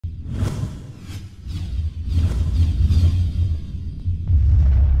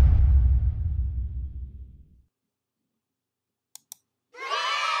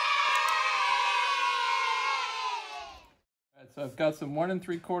So I've got some 1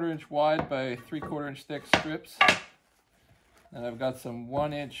 3/4 inch wide by 3/4 inch thick strips. And I've got some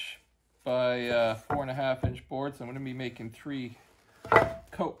 1 inch by 4.5 inch boards. I'm going to be making 3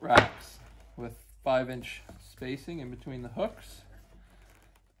 coat racks with 5 inch spacing in between the hooks.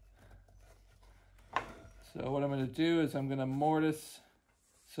 So what I'm going to do is I'm going to mortise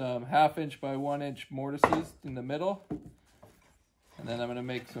some 1/2 inch by 1 inch mortises in the middle. And then I'm going to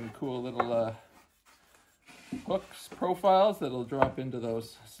make some cool little hooks profiles that'll drop into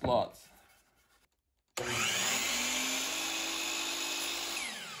those slots.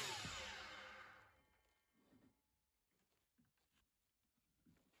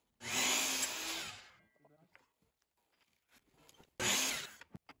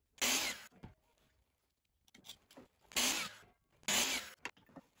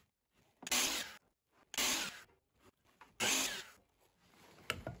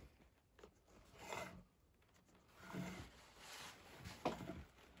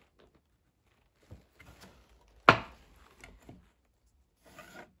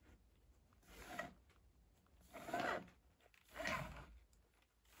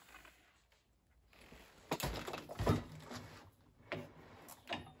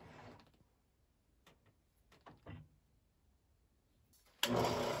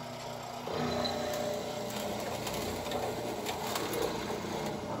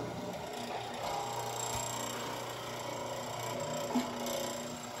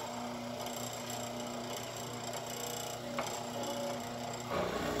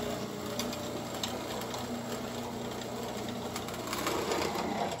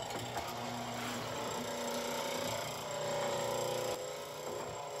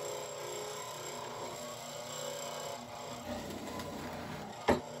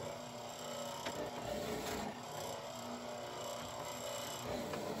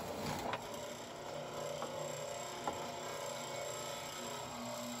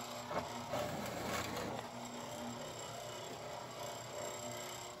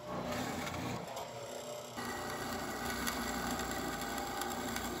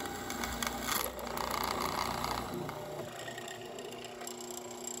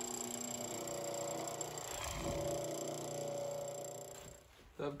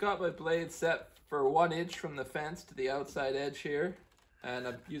 So I've got my blade set for 1 inch from the fence to the outside edge here, and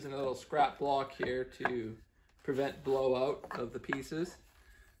I'm using a little scrap block here to prevent blowout of the pieces.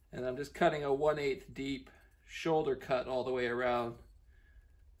 And I'm just cutting a 1/8 deep shoulder cut all the way around.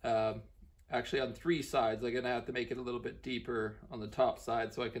 Actually on 3 sides. I'm gonna have to make it a little bit deeper on the top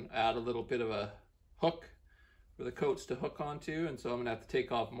side so I can add a little bit of a hook for the coats to hook onto. And so I'm gonna have to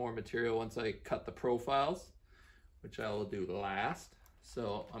take off more material once I cut the profiles, which I will do last.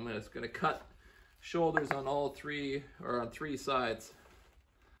 So I'm just going to cut shoulders on all 3, or on 3 sides.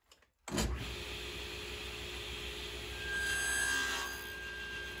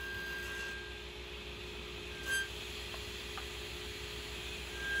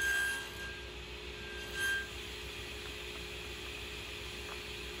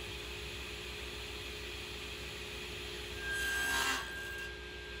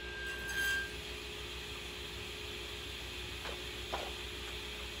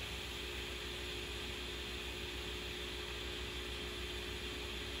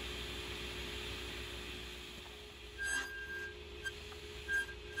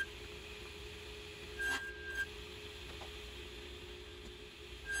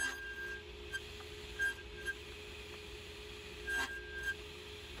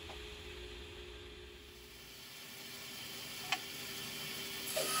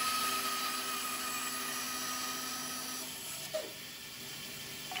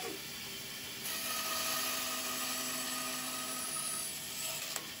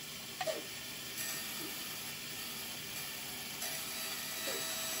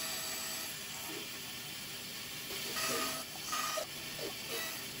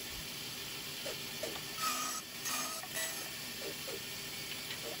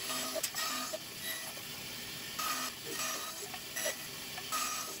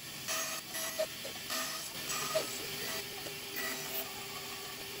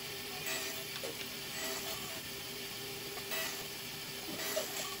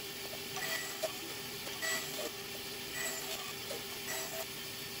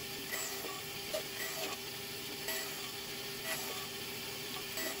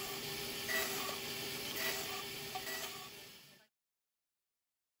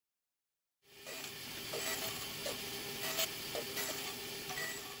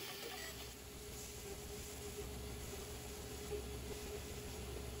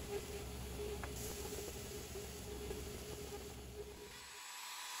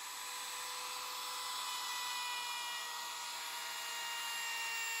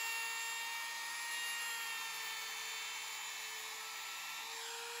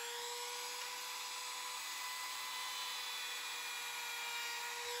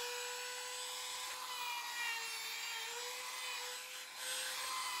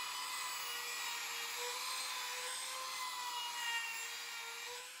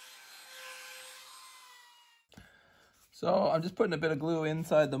 So I'm just putting a bit of glue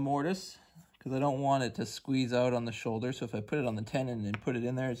inside the mortise because I don't want it to squeeze out on the shoulder. So if I put it on the tenon and put it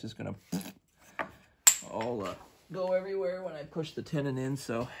in there, it's just gonna all go everywhere when I push the tenon in.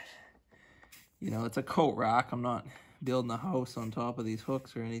 So, you know, it's a coat rack. I'm not building a house on top of these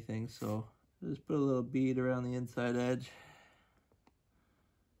hooks or anything. So just put a little bead around the inside edge.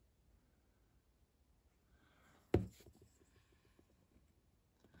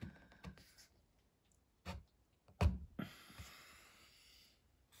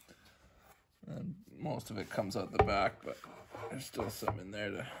 And most of it comes out the back, but there's still some in there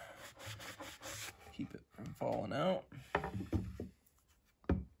to keep it from falling out.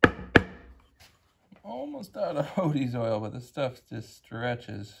 Almost out of Odie's oil, but the stuff just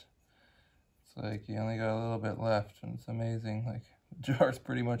stretches. It's like you only got a little bit left, and it's amazing. Like, the jar's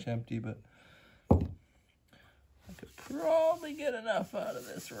pretty much empty, but I could probably get enough out of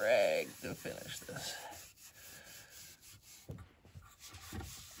this rag to finish this.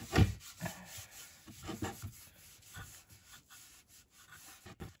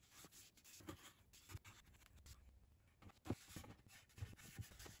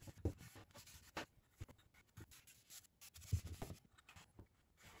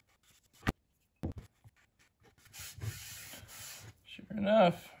 Sure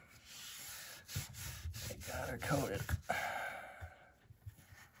enough, I got her coated.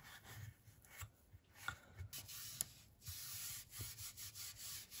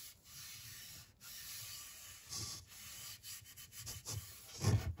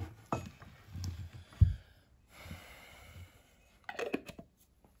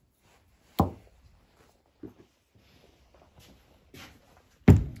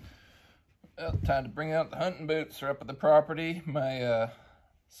 Well, time to bring out the hunting boots. They're up at the property. My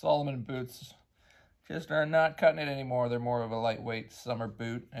Solomon boots just are not cutting it anymore. They're more of a lightweight summer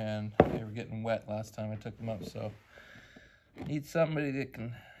boot, and they were getting wet last time I took them up, so need somebody that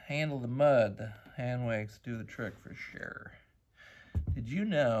can handle the mud. The hand wakes do the trick for sure. Did you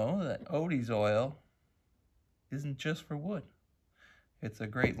know that Odie's oil isn't just for wood? It's a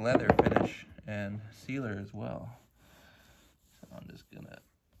great leather finish and sealer as well. So I'm just gonna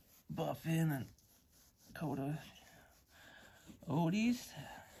buff in and coat of Odie's.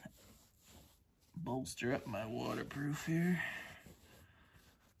 Bolster up my waterproof here.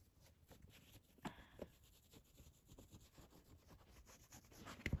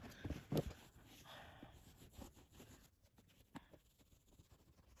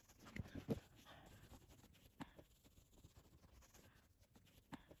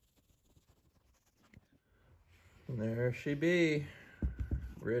 And there she be,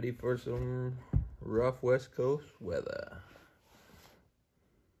 ready for some rough West Coast weather.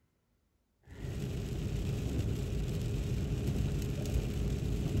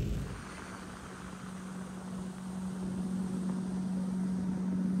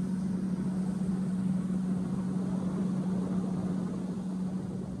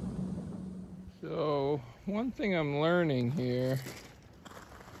 So one thing I'm learning here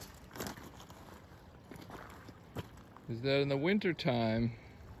is that in the winter time,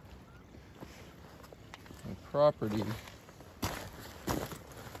 the property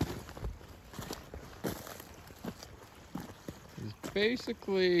is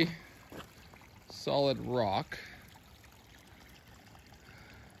basically solid rock.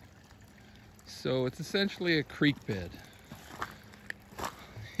 So it's essentially a creek bed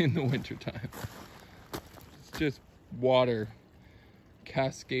in the winter time. It's just water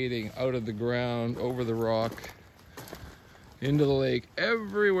cascading out of the ground, over the rock, into the lake,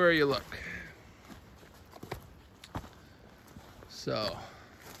 everywhere you look. So,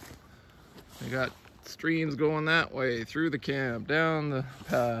 we got streams going that way, through the camp, down the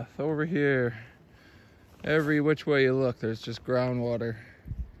path, over here. Every which way you look, there's just groundwater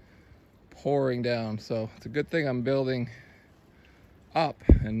pouring down. So, it's a good thing I'm building up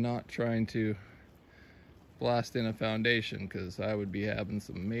and not trying to blast in a foundation, because I would be having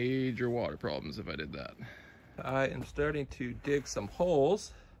some major water problems if I did that. I am starting to dig some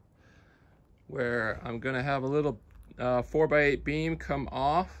holes where I'm going to have a little 4x8 beam come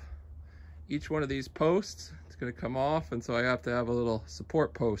off each one of these posts. It's going to come off, and so I have to have a little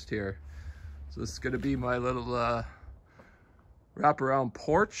support post here. So this is going to be my little wraparound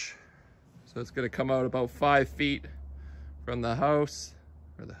porch. So it's going to come out about 5 feet from the house,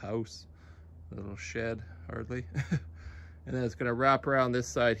 the little shed, hardly. And then it's going to wrap around this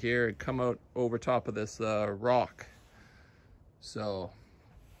side here and come out over top of this rock. So,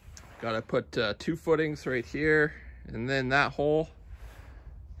 got to put 2 footings right here, and then that hole.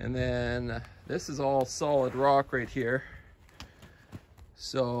 And then this is all solid rock right here.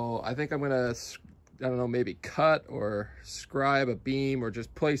 So, I think I'm going to I don't know, maybe cut or scribe a beam, or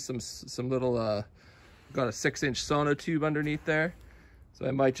just place some little, got a 6-inch sonotube underneath there. So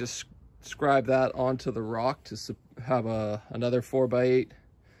I might just scribe that onto the rock to have another 4x8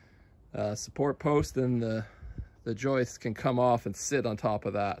 support post, and the joists can come off and sit on top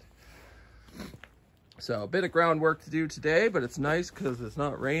of that. So a bit of groundwork to do today, but it's nice because it's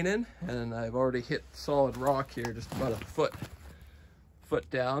not raining, and I've already hit solid rock here, just about a foot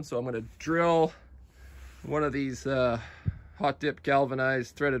down. So I'm going to drill one of these hot dip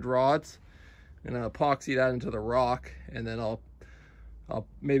galvanized threaded rods, and I'll epoxy that into the rock, and then I'll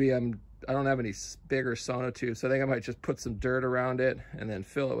maybe I don't have any bigger sonotubes, so I think I might just put some dirt around it and then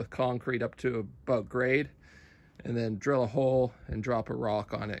fill it with concrete up to about grade, and then drill a hole and drop a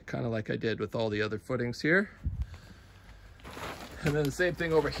rock on it, kind of like I did with all the other footings here. And then the same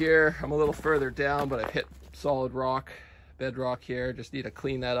thing over here. I'm a little further down, but I've hit solid rock, bedrock here. Just need to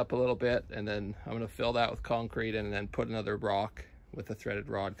clean that up a little bit, and then I'm going to fill that with concrete and then put another rock with a threaded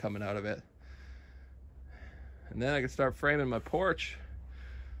rod coming out of it. And then I can start framing my porch.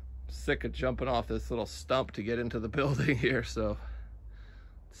 I'm sick of jumping off this little stump to get into the building here, so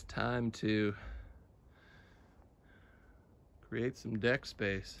it's time to create some deck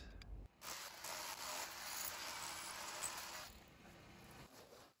space.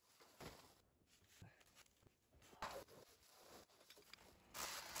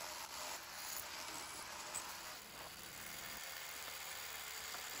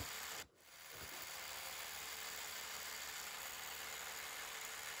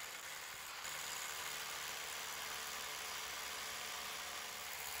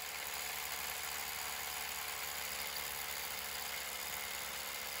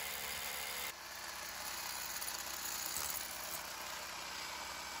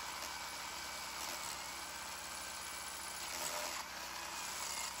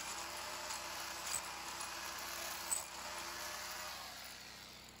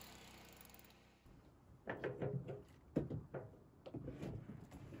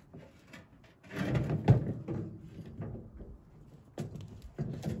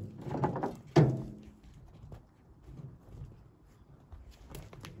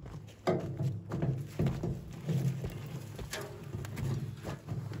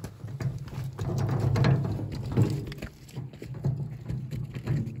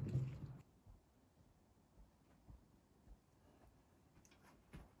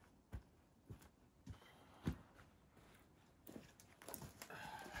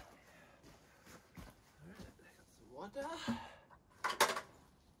 Let's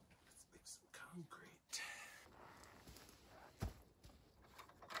mix some concrete.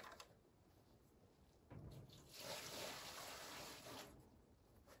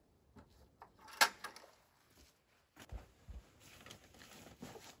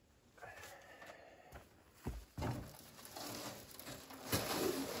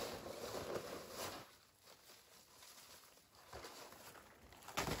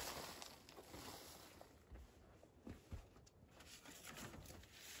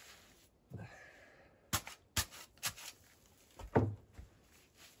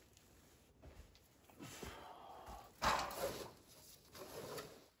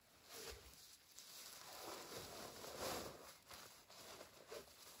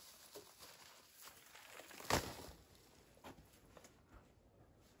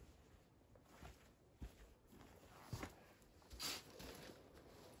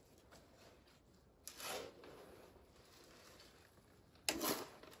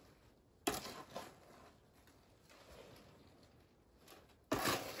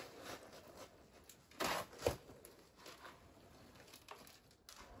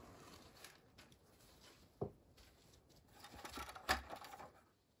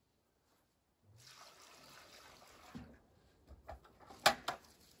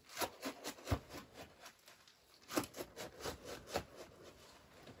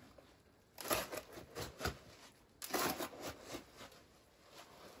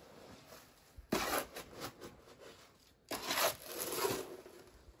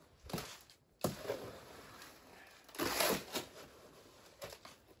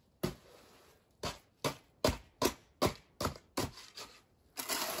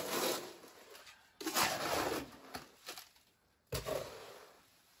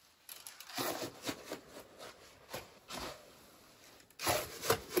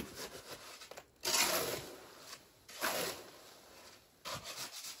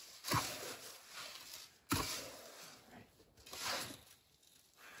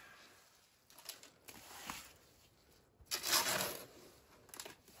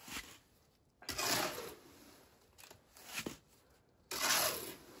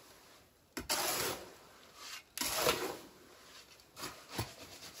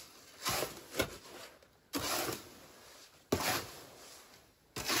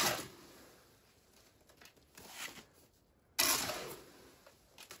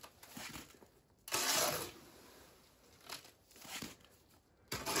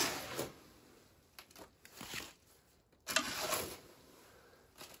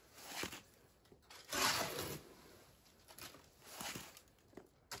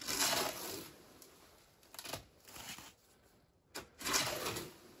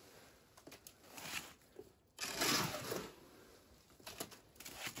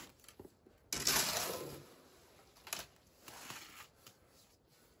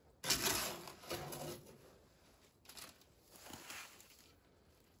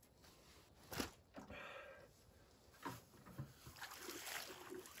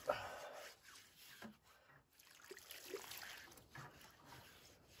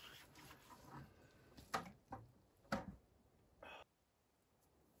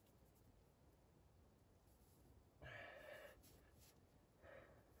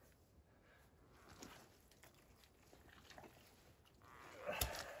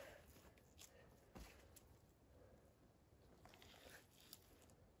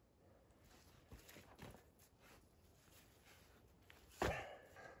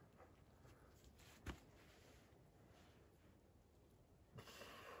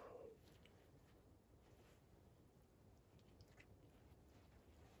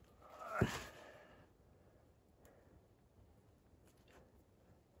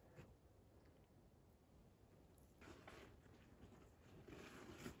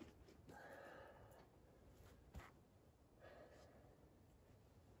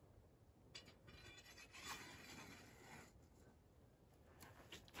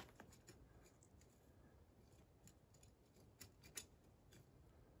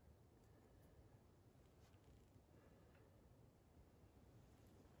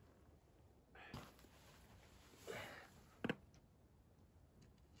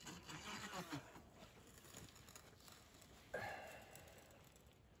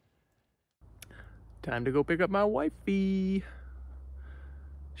 Time to go pick up my wifey.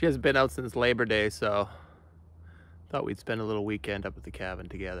 She hasn't been out since Labor Day, so thought we'd spend a little weekend up at the cabin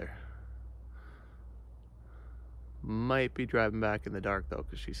together. Might be driving back in the dark though,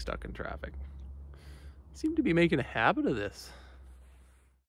 because she's stuck in traffic. Seem to be making a habit of this.